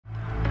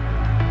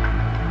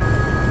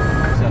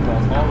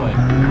highway.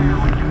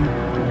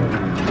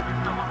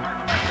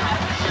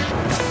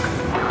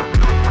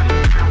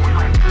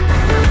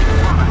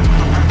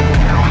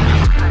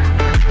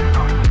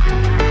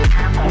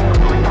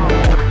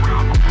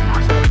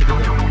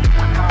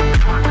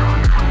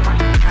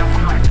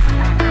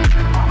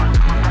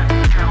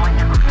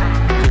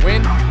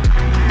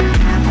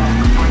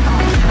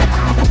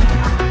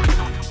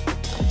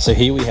 So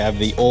here we have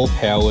the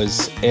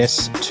ALLPOWERS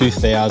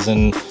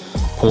S2000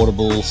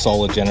 portable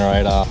solar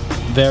generator.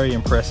 Very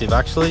impressive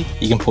actually.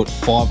 You can put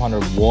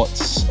 500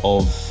 watts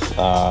of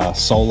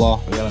solar.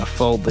 We're gonna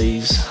fold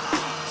these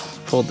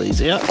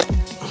out.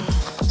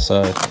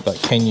 So,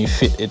 but can you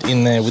fit it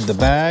in there with the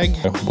bag?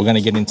 We're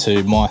gonna get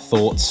into my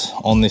thoughts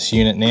on this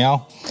unit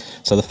now.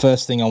 So the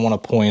first thing I wanna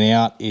point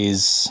out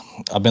is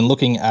I've been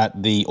looking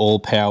at the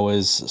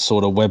ALLPOWERS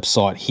sort of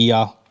website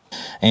here,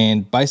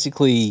 and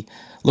basically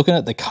looking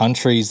at the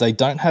countries, they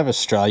don't have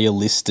Australia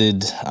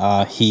listed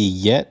here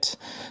yet.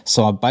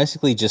 So I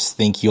basically just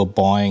think you're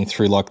buying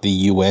through like the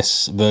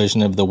US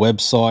version of the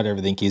website.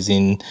 Everything is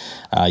in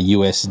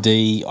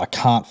USD. I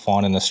can't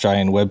find an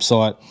Australian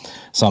website.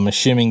 So I'm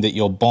assuming that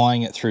you're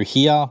buying it through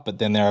here, but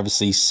then they're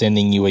obviously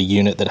sending you a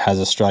unit that has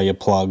Australia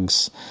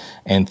plugs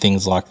and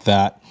things like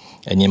that.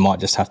 And you might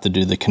just have to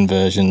do the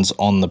conversions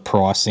on the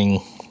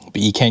pricing.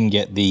 But you can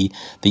get the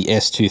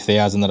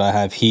S2000 that I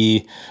have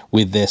here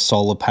with their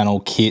solar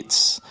panel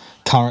kits.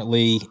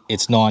 Currently,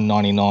 it's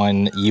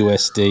 $9.99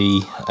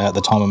 USD at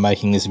the time of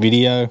making this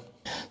video.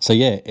 So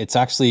yeah, it's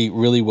actually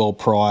really well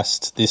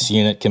priced, this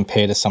unit,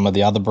 compared to some of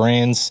the other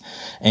brands.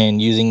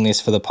 And using this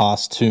for the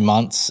past 2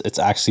 months, it's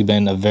actually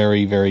been a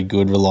very, very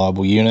good,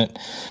 reliable unit.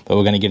 But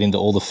we're going to get into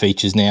all the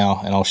features now,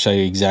 and I'll show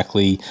you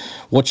exactly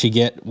what you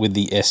get with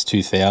the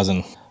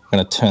S2000. I'm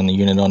going to turn the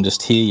unit on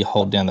just here. You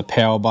hold down the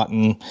power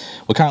button.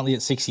 We're currently at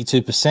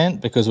 62%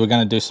 because we're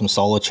going to do some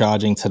solar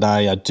charging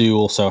today. I do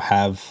also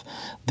have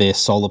their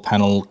solar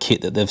panel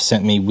kit that they've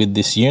sent me with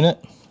this unit.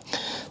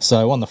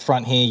 So on the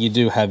front here, you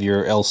do have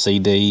your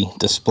LCD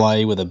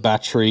display with a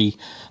battery,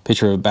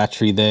 picture of a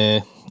battery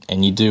there,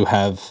 and you do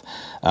have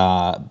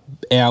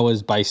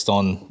hours based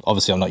on,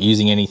 obviously I'm not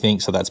using anything,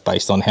 so that's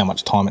based on how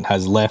much time it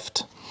has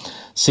left.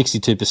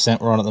 62%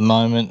 we're on at the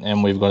moment,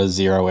 and we've got a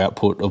 0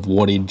 output of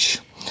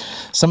wattage.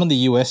 Some of the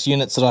US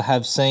units that I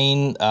have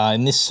seen,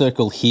 in this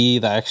circle here,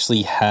 they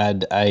actually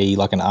had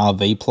like an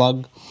RV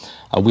plug.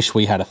 I wish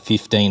we had a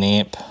 15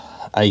 amp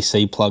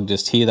AC plug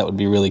just here. That would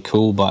be really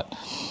cool, but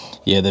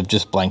yeah, they've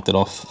just blanked it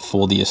off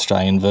for the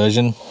Australian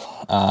version.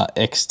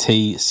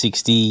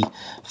 XT60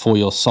 for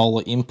your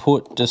solar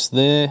input just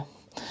there.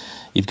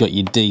 You've got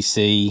your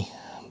DC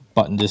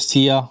button just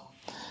here.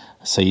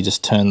 So you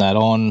just turn that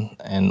on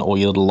and all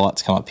your little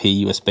lights come up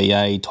here,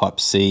 USB-A,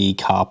 Type-C,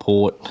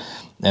 carport.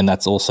 And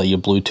that's also your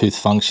Bluetooth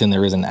function.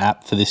 There is an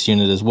app for this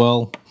unit as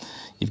well.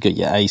 You've got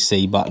your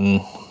AC button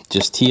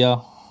just here.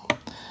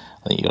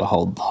 I think you got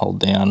to hold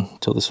down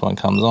till this one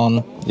comes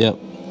on. Yep.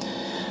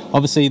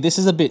 Obviously, this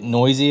is a bit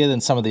noisier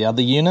than some of the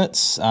other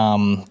units,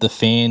 the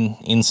fan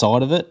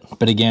inside of it.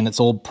 But again, it's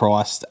all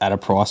priced at a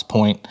price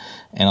point,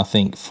 and I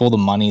think for the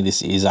money,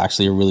 this is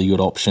actually a really good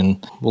option.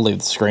 We'll leave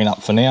the screen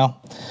up for now.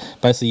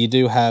 Basically, you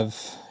do have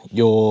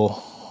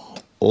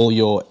all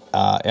your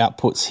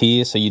outputs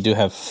here, so you do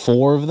have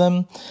 4 of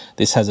them.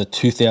 This has a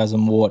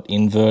 2000 watt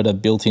inverter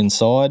built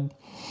inside.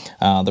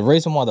 The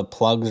reason why the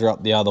plugs are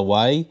up the other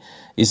way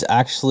is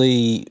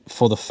actually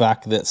for the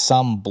fact that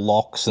some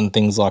blocks and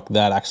things like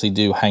that actually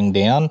do hang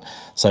down.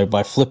 So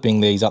by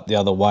flipping these up the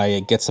other way,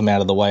 it gets them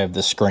out of the way of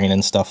the screen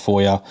and stuff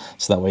for you,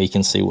 so that way you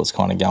can see what's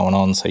kind of going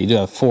on. So you do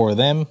have 4 of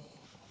them.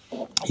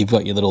 You've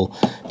got your little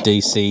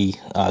DC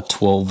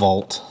 12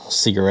 volt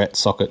cigarette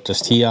socket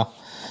just here.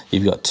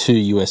 You've got 2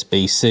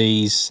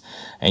 USB-Cs,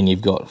 and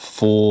you've got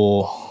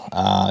 4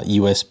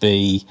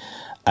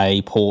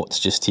 USB-A ports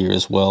just here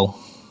as well.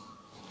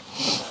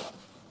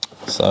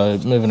 So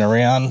moving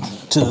around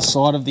to the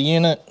side of the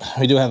unit,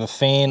 we do have a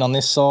fan on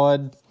this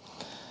side,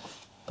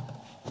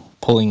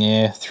 pulling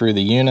air through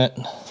the unit.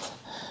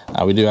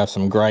 We do have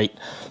some great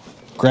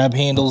grab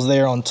handles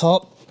there on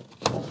top.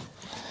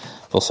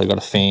 We've also got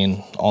a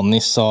fan on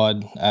this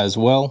side as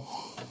well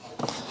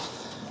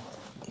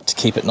to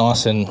keep it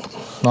nice and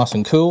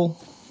cool.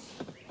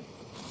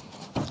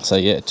 So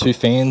yeah, 2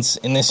 fans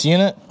in this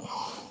unit.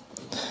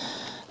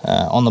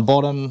 On the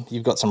bottom,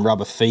 you've got some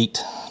rubber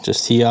feet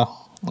just here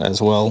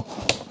as well.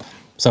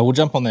 So we'll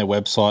jump on their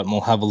website and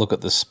we'll have a look at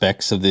the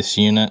specs of this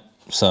unit.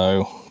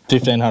 So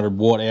 1500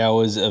 watt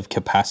hours of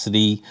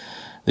capacity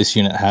this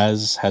unit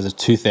has a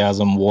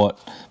 2000 watt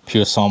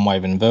pure sine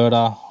wave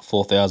inverter,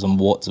 4000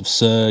 watts of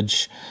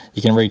surge.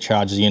 You can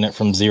recharge the unit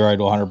from 0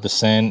 to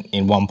 100%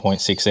 in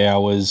 1.6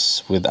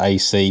 hours with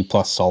AC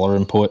plus solar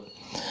input.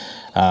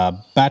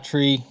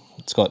 Battery,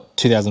 it's got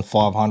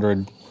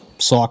 2500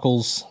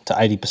 cycles to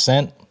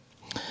 80%.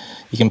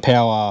 You can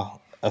power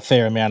a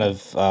fair amount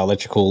of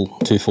electrical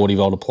 240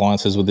 volt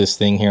appliances with this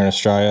thing here in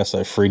Australia,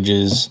 so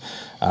fridges,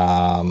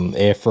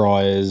 air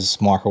fryers,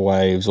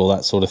 microwaves, all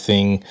that sort of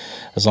thing,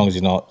 as long as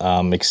you're not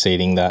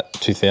exceeding that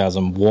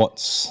 2000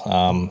 watts.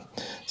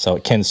 So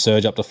it can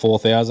surge up to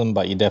 4000,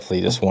 but you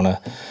definitely just want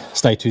to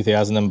stay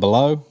 2000 and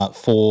below.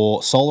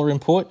 For solar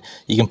input,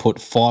 you can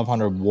put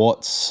 500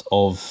 watts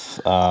of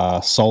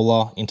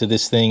solar into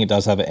this thing. It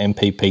does have an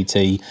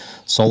MPPT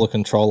solar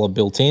controller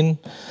built in,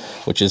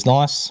 which is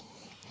nice.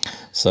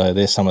 So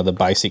there's some of the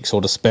basic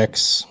sort of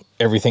specs,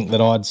 everything that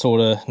I'd sort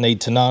of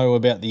need to know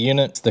about the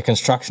unit. The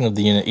construction of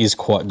the unit is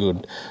quite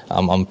good.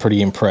 I'm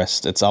pretty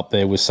impressed. It's up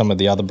there with some of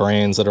the other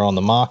brands that are on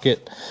the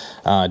market.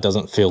 It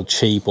doesn't feel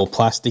cheap or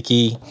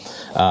plasticky.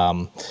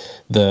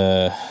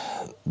 The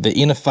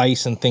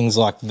interface and things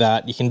like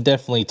that, you can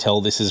definitely tell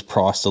this is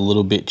priced a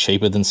little bit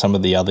cheaper than some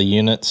of the other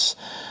units,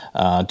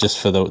 just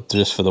for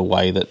the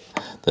way that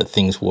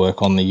things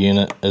work on the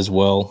unit as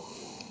well.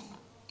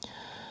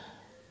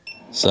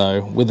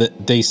 So with the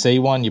DC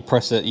one, you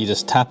press it, you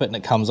just tap it and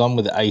it comes on.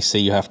 With the AC,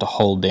 you have to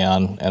hold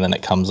down and then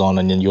it comes on,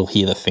 and then you'll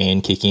hear the fan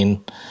kick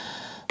in.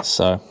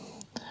 So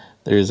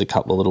there is a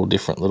couple of little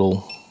different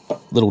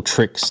little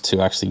tricks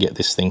to actually get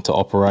this thing to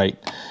operate.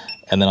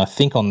 And then I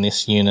think on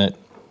this unit,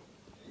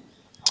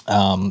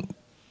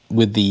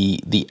 with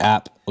the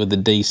app, with the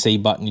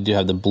DC button, you do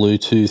have the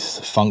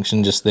Bluetooth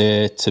function just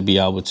there to be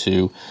able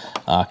to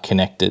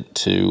connect it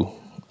to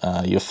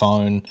your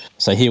phone.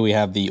 So here we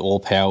have the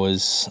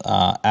ALLPOWERS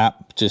app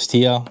just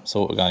here. So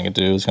what we're going to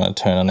do is going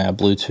to turn on our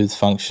Bluetooth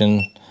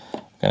function.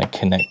 We're going to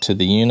connect to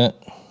the unit,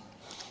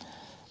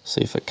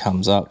 see if it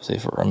comes up, see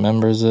if it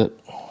remembers it.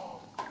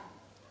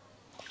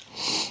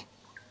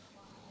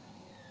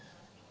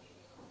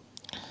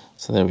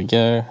 So there we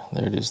go,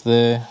 there it is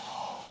there.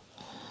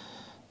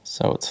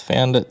 So it's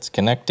found it, it's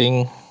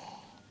connecting.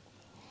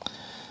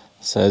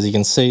 So as you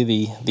can see,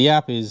 the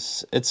app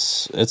is,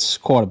 it's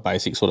quite a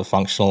basic sort of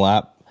functional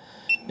app.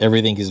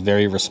 Everything is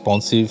very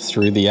responsive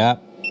through the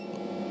app.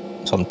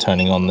 So I'm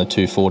turning on the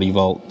 240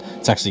 volt.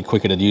 It's actually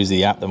quicker to use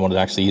the app than what it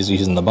actually is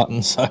using the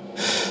button, so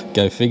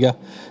go figure.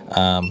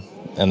 And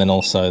then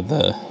also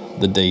the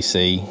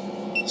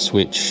DC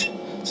switch.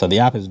 So the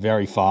app is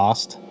very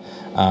fast,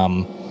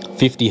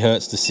 50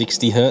 hertz to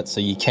 60 hertz,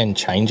 so you can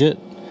change it,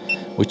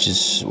 which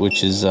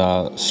is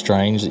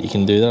strange that you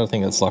can do that. I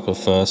think it's like the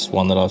first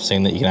one that I've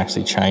seen that you can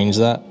actually change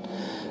that.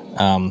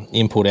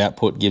 Input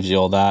output gives you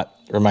all that.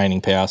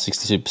 Remaining power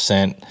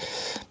 62%.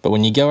 But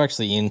when you go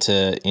actually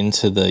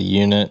into the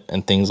unit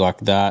and things like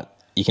that,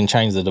 you can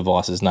change the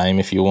device's name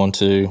if you want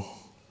to.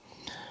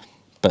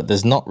 But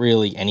there's not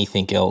really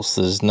anything else.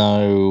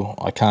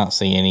 I can't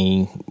see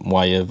any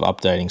way of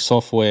updating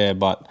software,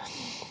 but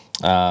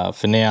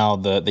for now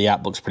the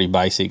app looks pretty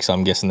basic, so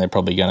I'm guessing they're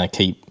probably going to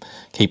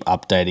keep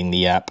updating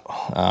the app,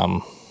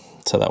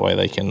 so that way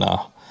they can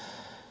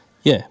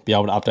be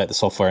able to update the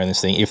software in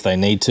this thing if they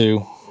need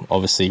to.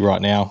 Obviously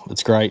right now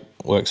it's great,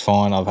 works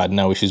fine. I've had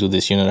no issues with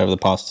this unit over the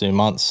past 2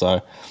 months,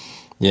 so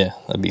yeah,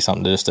 that'd be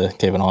something just to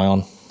keep an eye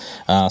on.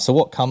 So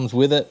what comes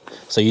with it,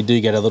 so you do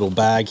get a little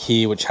bag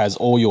here which has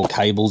all your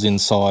cables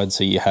inside.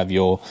 So you have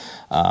your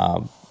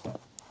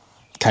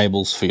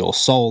cables for your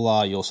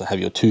solar, you also have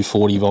your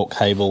 240 volt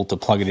cable to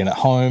plug it in at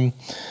home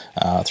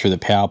through the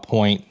power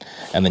point,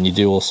 and then you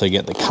do also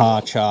get the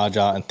car charger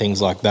and things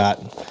like that.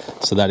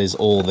 So that is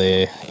all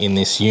there in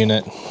this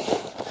unit.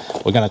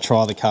 We're going to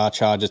try the car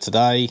charger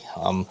today.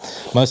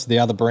 Most of the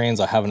other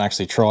brands I haven't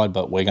actually tried,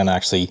 but we'll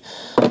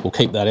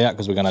keep that out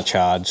because we're going to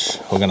try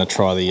to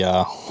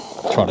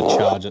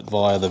charge it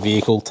via the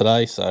vehicle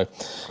today. So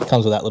it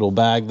comes with that little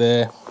bag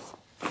there,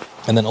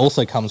 and then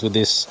also comes with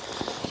this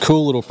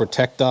cool little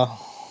protector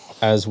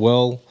as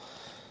well,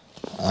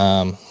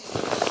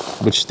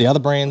 which the other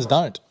brands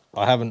don't.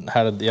 I haven't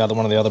had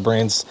one of the other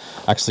brands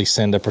actually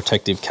send a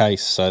protective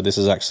case, so this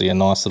is actually a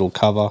nice little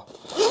cover.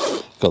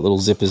 Got little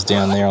zippers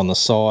down there on the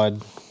side.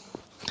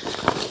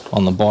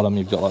 On the bottom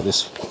you've got like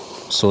this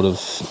sort of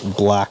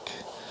black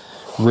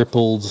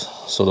rippled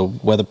sort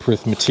of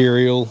weatherproof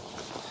material.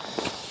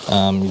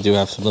 You do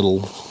have some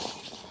little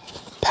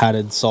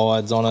padded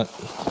sides on it,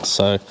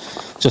 so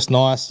just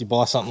nice. You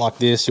buy something like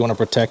this, you want to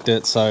protect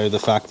it, so the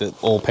fact that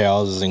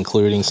ALLPOWERS is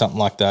including something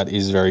like that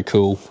is very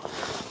cool.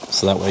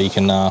 So that way you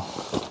can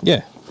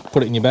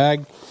put it in your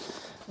bag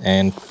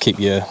and keep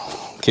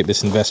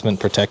this investment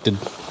protected.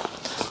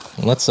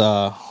 And let's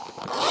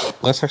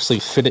actually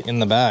fit it in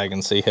the bag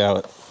and see how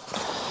it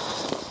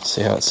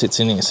sits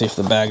in here, see if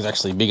the bag's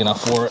actually big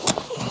enough for it.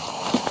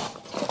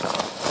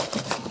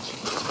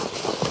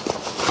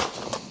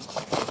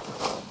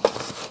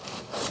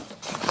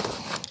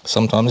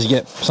 Sometimes you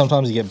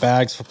get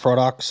bags for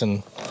products,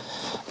 and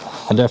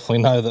I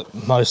definitely know that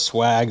most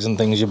swags and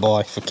things you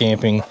buy for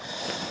camping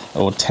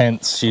or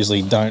tents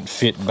usually don't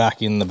fit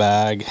back in the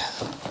bag.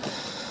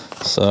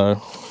 So,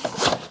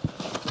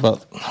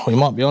 but we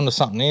might be onto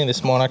something here.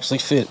 This might actually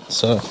fit,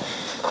 so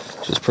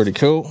which is pretty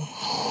cool.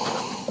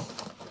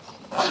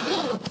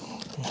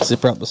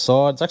 Zipper up the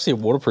side. It's actually a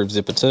waterproof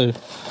zipper too.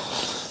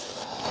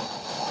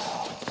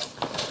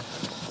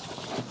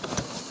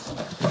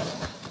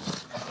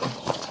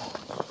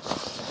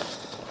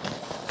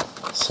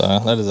 So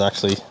that is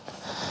actually,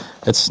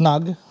 it's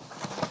snug,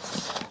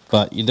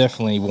 but you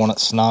definitely want it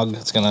snug.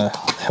 It's going to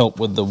help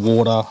with the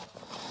water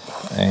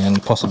and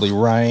possibly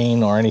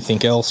rain or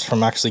anything else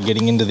from actually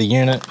getting into the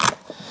unit.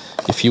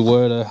 If you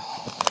were to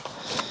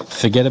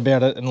forget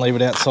about it and leave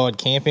it outside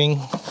camping,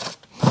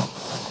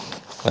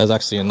 there's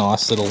actually a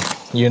nice little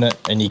unit,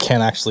 and you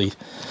can actually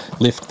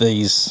lift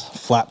these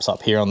flaps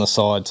up here on the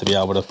side to be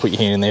able to put your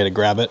hand in there to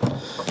grab it,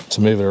 to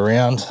move it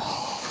around.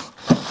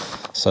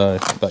 So,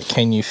 but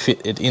can you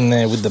fit it in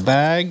there with the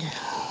bag?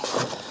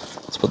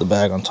 Let's put the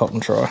bag on top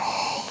and try.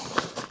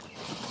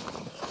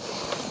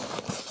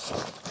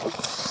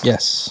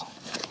 Yes.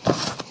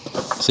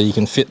 So you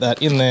can fit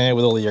that in there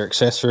with all your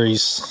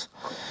accessories,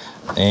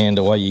 and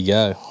away you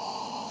go.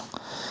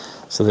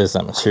 So there's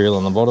that material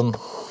on the bottom.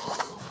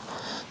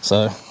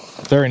 So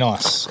very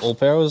nice.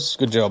 ALLPOWERS,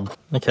 good job.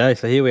 Okay,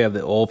 so here we have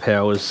the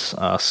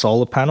ALLPOWERS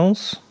solar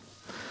panels.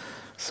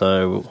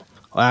 So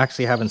I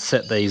actually haven't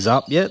set these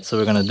up yet, so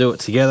we're going to do it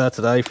together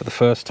today for the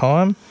first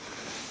time.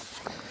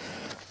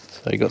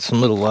 So you got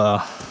some little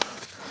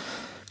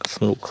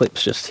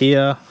clips just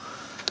here.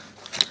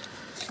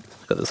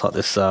 Got this like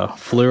this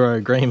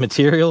fluoro green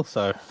material,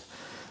 so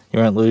you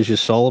won't lose your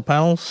solar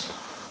panels.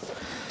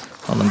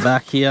 On the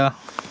back here.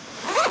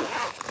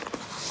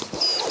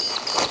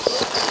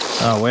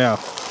 Oh wow,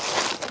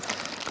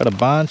 got a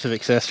bunch of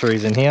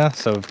accessories in here.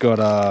 So we've got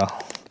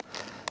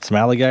some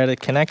alligator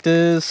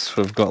connectors,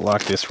 we've got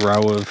like this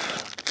row of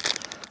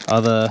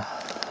other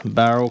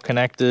barrel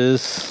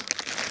connectors,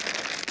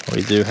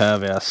 we do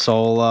have our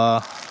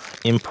solar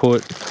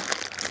input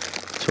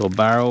to a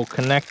barrel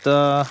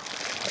connector,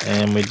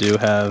 and we do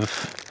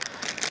have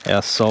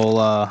our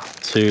solar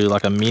to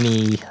like a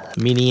mini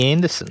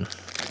Anderson.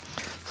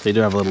 So you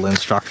do have a little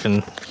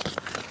instruction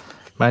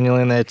manual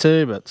in there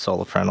too, but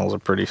solar panels are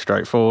pretty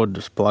straightforward,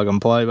 just plug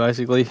and play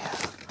basically.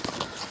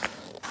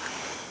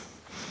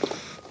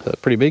 So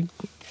pretty big.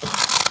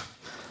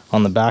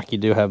 On the back you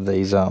do have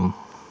these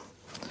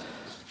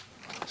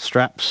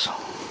straps.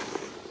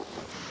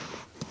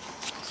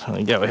 So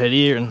we go ahead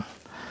here and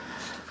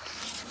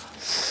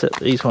set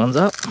these ones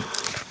up.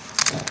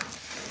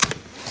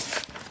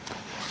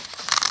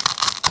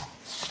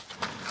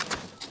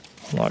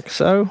 Like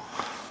so.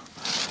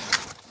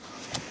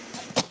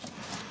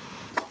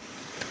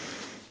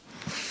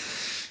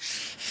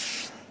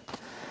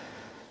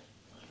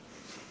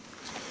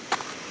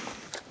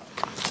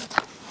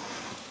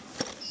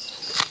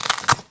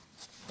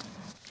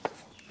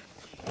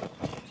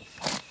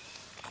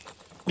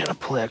 Gonna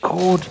pull our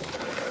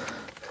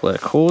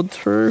cord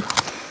through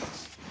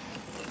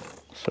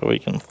so we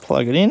can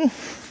plug it in.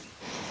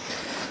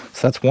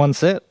 So that's one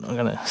set. I'm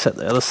gonna set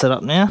the other set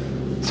up now.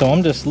 So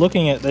I'm just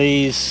looking at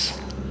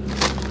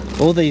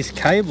all these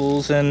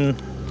cables, and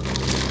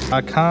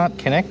I can't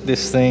connect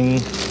this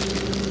thing.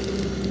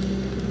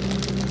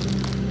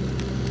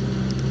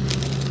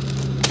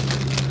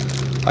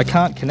 I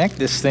can't connect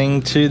this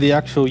thing to the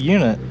actual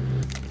unit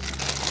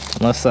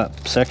unless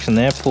that section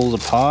there pulls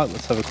apart.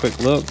 Let's have a quick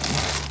look.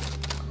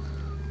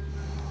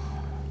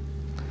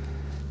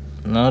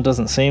 No, it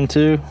doesn't seem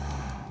to.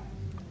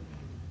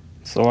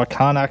 So I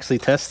can't actually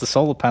test the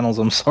solar panels.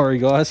 I'm sorry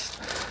guys.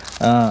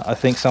 I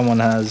think someone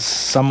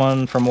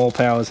from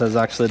ALLPOWERS has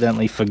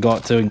accidentally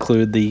forgot to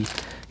include the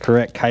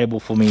correct cable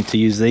for me to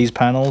use these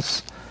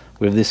panels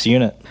with this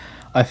unit.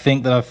 I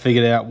think that I've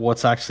figured out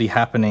what's actually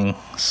happening.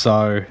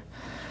 So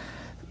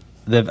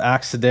they've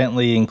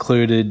accidentally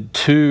included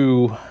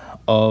two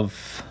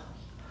of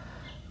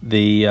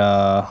the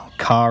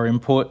car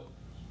input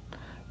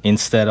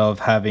instead of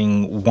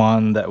having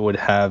one that would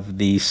have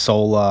the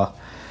solar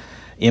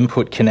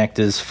input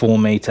connectors for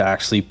me to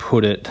actually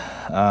put it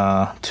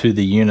to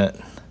the unit.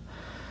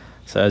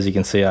 So as you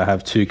can see, I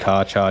have two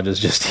car chargers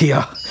just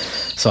here.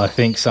 So I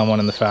think someone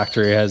in the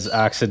factory has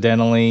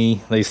accidentally,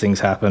 these things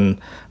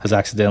happen, has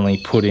accidentally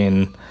put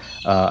in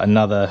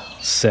another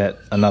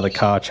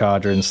car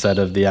charger instead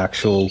of the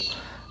actual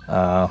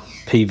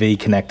PV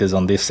connectors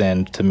on this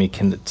end to me,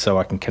 so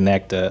I can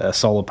connect a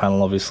solar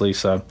panel obviously.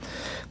 So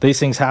these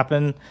things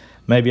happen.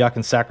 Maybe I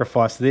can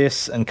sacrifice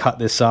this and cut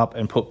this up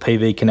and put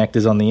PV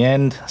connectors on the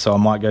end. So I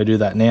might go do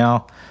that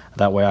now.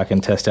 That way I can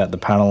test out the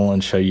panel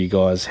and show you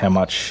guys how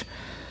much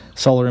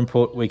solar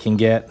input we can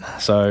get.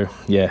 So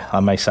yeah, I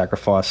may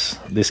sacrifice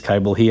this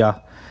cable here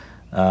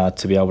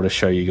to be able to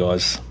show you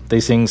guys.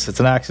 These things, it's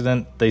an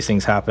accident, these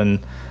things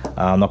happen.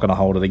 I'm not gonna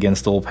hold it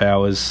against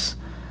ALLPOWERS.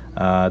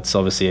 It's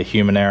obviously a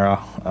human error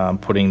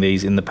putting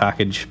these in the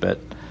package, but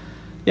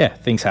yeah,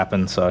 things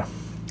happen. So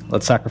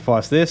let's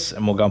sacrifice this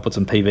and we'll go and put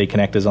some PV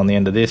connectors on the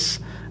end of this,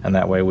 and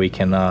that way we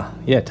can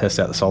yeah, test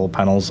out the solar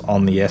panels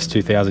on the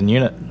S2000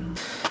 unit.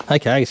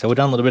 Okay, so we've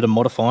done a little bit of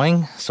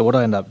modifying. So what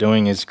I ended up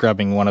doing is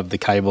grabbing one of the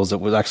cables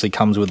that actually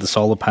comes with the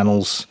solar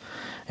panels,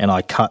 and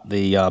I cut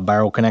the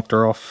barrel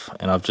connector off,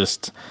 and I've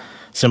just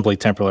simply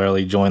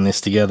temporarily joined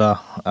this together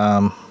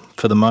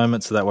for the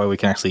moment, so that way we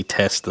can actually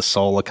test the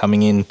solar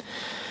coming in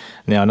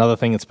Now, another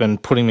thing that's been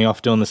putting me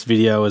off doing this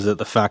video is that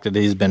the fact that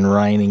it has been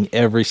raining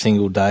every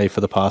single day for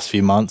the past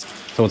few months.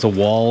 So it's a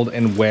wild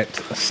and wet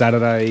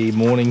Saturday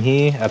morning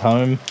here at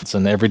home.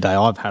 And every day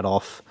I've had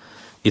off,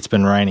 it's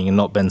been raining and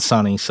not been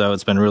sunny. So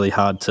it's been really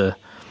hard to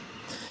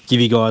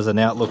give you guys an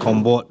outlook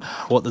on what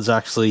there's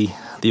actually,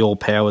 the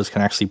ALLPOWERS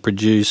can actually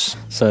produce.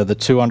 So the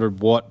 200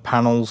 watt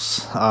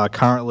panels are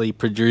currently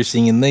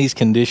producing in these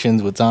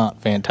conditions, which aren't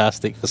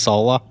fantastic for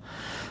solar.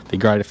 It'd be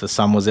great if the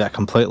sun was out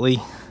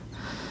completely.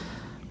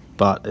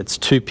 But it's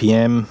 2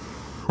 p.m.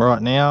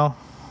 right now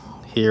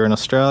here in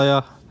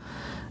Australia,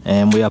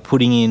 and we are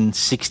putting in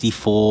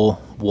 64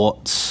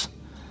 watts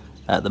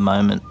at the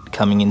moment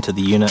coming into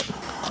the unit.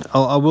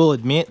 I will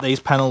admit these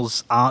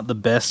panels aren't the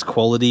best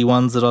quality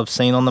ones that I've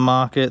seen on the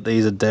market.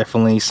 These are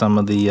definitely some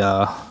of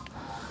the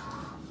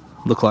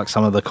look like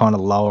some of the kind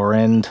of lower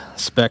end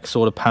spec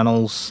sort of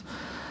panels.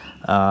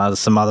 There's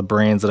some other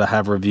brands that I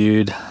have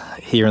reviewed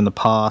here in the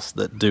past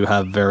that do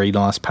have very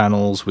nice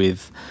panels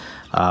with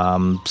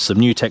some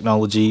new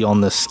technology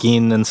on the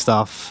skin and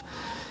stuff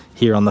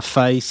here on the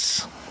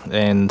face,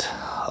 and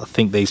I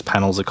think these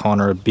panels are kind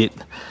of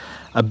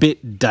a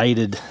bit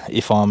dated,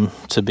 if I'm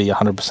to be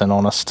 100%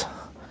 honest.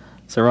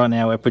 So right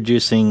now we're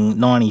producing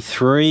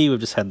 93. We've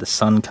just had the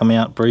sun come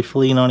out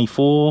briefly.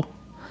 94.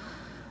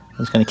 I'm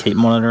just going to keep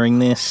monitoring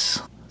this.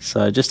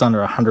 So just under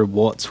 100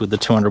 watts with the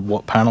 200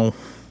 watt panel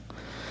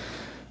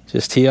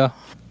just here.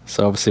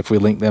 So obviously if we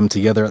link them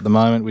together at the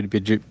moment, we'd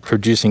be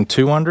producing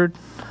 200.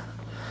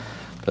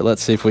 But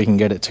let's see if we can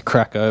get it to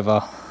crack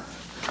over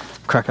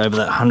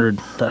that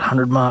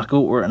 100 mark. Oh,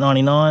 we're at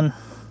 99.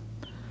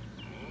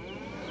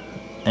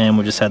 And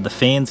we just had the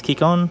fans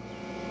kick on.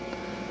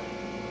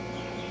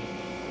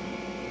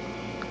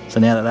 So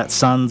now that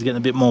sun's getting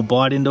a bit more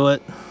bite into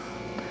it,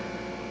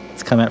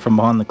 it's come out from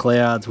behind the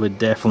clouds, we're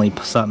definitely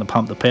starting to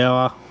pump the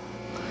power.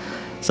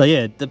 So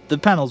yeah, the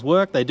panels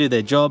work, they do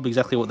their job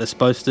exactly what they're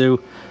supposed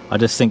to. I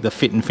just think the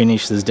fit and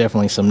finish, there's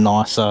definitely some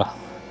nicer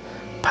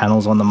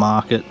panels on the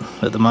market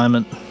at the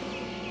moment.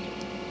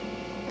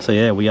 So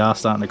yeah, we are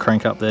starting to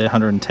crank up there,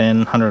 110,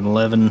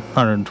 111,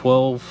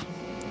 112.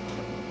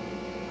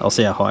 I'll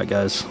see how high it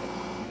goes.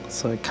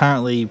 So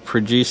currently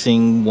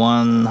producing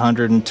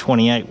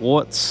 128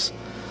 watts.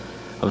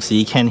 Obviously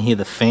you can hear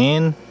the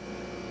fan.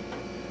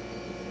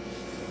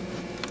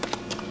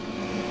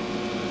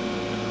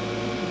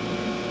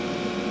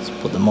 Let's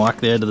put the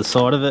mic there to the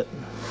side of it.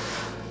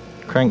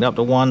 Cranked up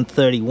to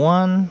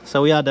 131.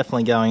 So we are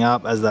definitely going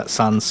up as that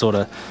sun's sort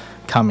of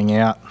coming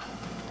out,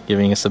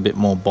 giving us a bit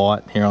more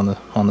bite here on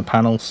the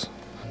panels.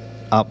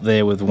 Up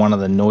there with one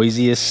of the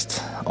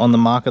noisiest on the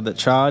market that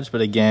charge,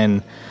 but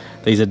again,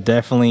 these are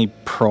definitely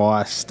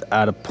priced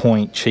at a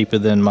point cheaper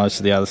than most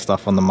of the other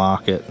stuff on the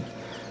market.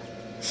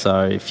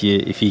 So if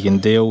you can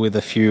deal with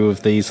a few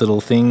of these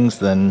little things,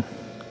 then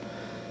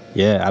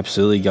yeah,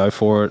 absolutely go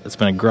for it. It's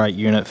been a great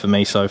unit for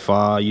me so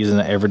far, using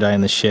it every day in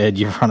the shed.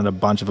 You're running a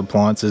bunch of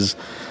appliances,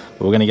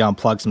 but we're going to go and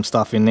plug some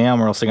stuff in now,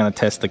 and we're also going to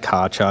test the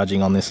car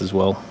charging on this as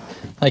well.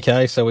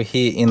 Okay, so we're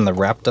here in the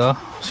Raptor.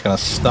 Just going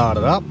to start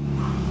it up.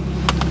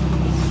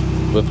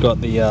 We've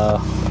got the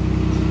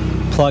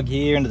plug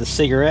here into the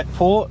cigarette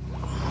port,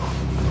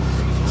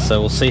 so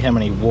we'll see how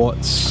many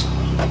watts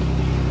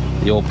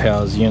the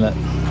ALLPOWERS unit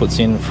puts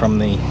in from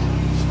the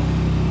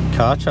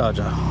car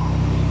charger.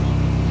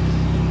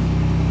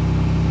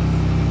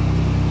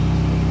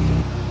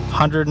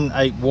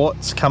 108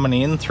 watts coming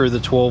in through the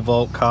 12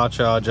 volt car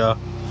charger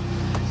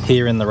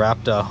here in the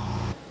Raptor.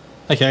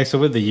 Okay, so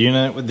with the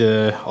unit, with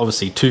the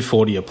obviously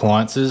 240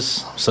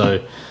 appliances,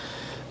 so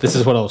this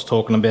is what I was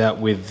talking about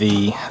with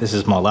this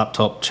is my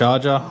laptop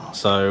charger.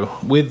 So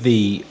with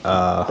the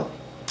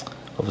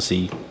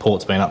obviously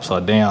ports being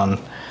upside down,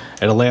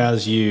 it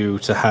allows you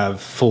to have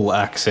full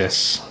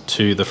access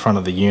to the front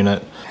of the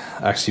unit.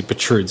 Actually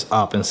protrudes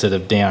up instead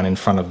of down in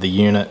front of the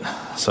unit.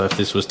 So if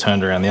this was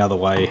turned around the other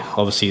way,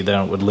 obviously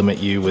then it would limit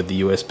you with the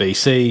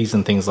USB-Cs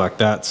and things like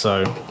that.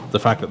 So the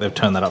fact that they've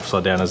turned that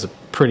upside down is a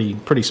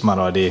pretty smart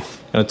idea.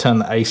 I'm going to turn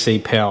the AC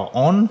power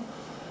on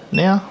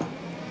now.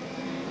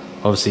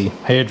 Obviously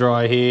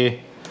hairdryer here.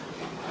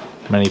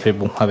 Many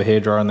people have a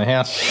hairdryer in their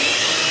house.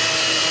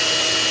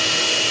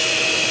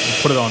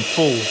 Put it on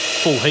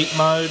full heat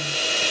mode.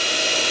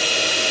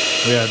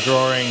 We are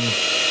drawing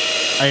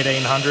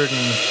 1800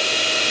 and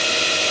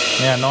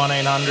now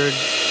 1900,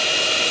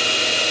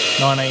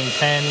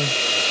 1910,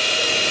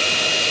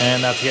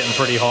 and that's getting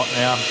pretty hot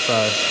now,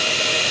 so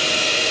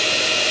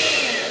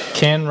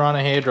can run a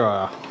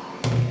hairdryer.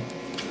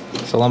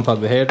 So I'll unplug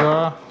the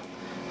hairdryer.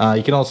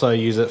 You can also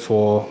use it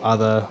for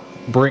other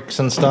bricks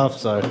and stuff,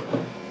 so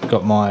I've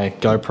got my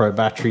GoPro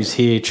batteries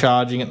here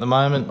charging at the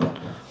moment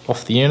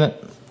off the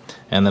unit,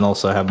 and then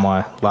also have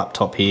my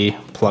laptop here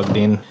plugged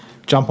in.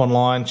 Jump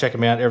online, check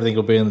them out, everything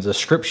will be in the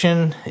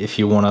description if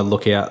you want to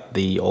look out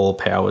the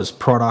ALLPOWERS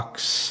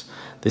products.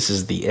 This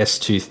is the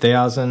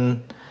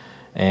S2000,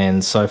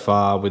 and so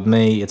far with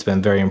me it's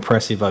been very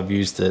impressive. I've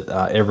used it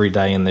every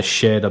day in the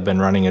shed. I've been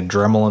running a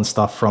Dremel and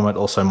stuff from it,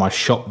 also my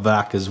shop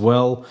vac as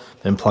well.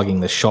 Been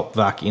plugging the shop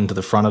vac into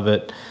the front of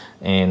it,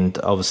 and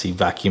obviously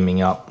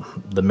vacuuming up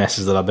the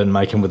messes that I've been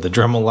making with the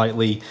Dremel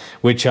lately,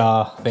 which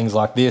are things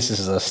like this. This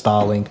is a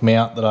Starlink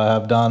mount that I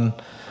have done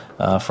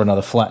for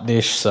another flat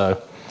dish.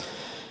 So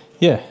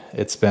yeah,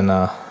 it's been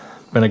a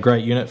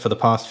great unit for the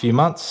past few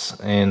months,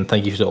 and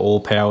thank you to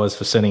ALLPOWERS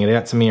for sending it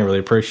out to me. I really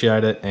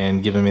appreciate it,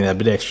 and giving me that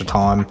bit extra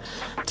time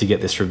to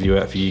get this review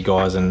out for you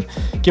guys and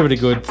give it a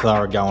good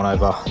thorough going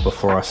over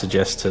before I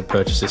suggest to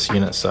purchase this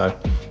unit. So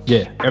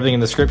yeah, everything in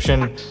the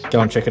description,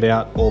 go and check it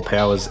out.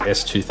 ALLPOWERS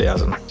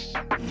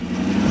S2000.